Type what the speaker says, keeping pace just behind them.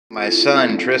My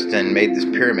son, Tristen, made this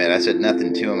pyramid. I said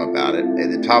nothing to him about it.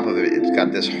 At the top of it, it's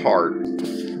got this heart.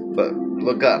 But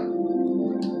look up.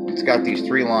 It's got these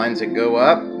three lines that go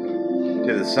up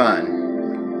to the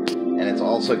sun. And it's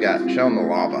also got, show them the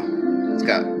lava. It's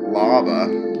got lava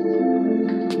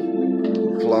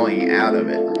flowing out of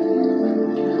it.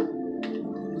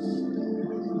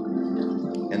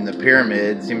 And the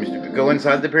pyramid seems to go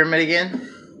inside the pyramid again?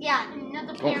 Yeah,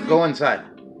 another pyramid. Go inside. I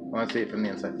want to see it from the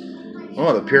inside.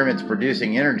 Oh, the pyramid's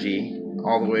producing energy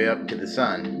all the way up to the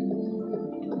sun.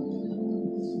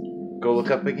 Go look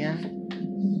up again.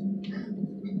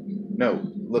 No,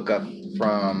 look up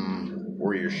from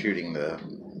where you're shooting the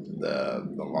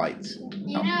lights.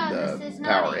 You know, this is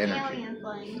not an alien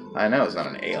thing. I know it's not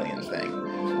an alien thing,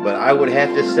 but I would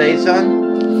have to say,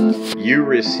 son, you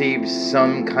received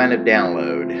some kind of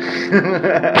download.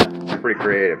 Pretty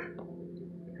creative.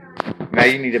 Now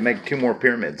you need to make 2 more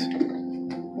pyramids.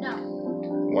 No.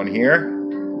 One here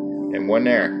and one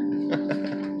there.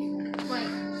 Wait.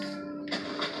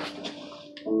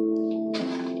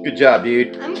 Good job,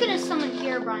 dude. I'm gonna summon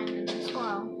Brian as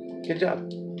well. Good job.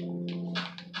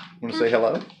 Want to say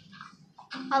hello?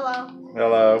 Hello.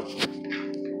 Hello.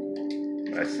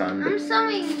 My son. I'm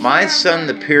summoning. My son,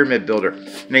 the pyramid builder.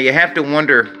 Now you have to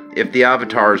wonder if the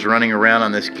avatars running around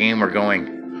on this game are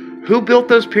going, who built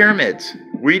those pyramids?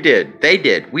 We did. They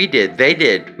did. We did. They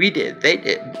did. We did. They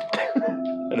did.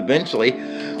 And eventually,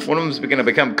 one of them's going to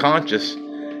become conscious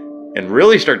and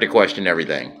really start to question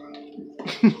everything.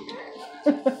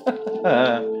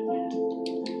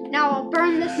 Now I'll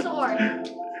burn this sword.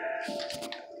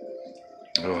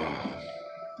 Oh.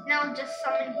 Now I'll just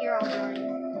summon Hero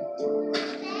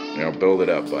Brian. Now build it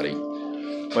up, buddy.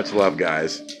 Much love,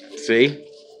 guys. See?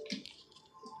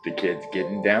 The kid's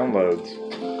getting downloads.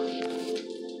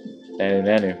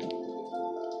 Nanu.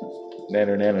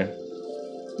 Nanu, nanu.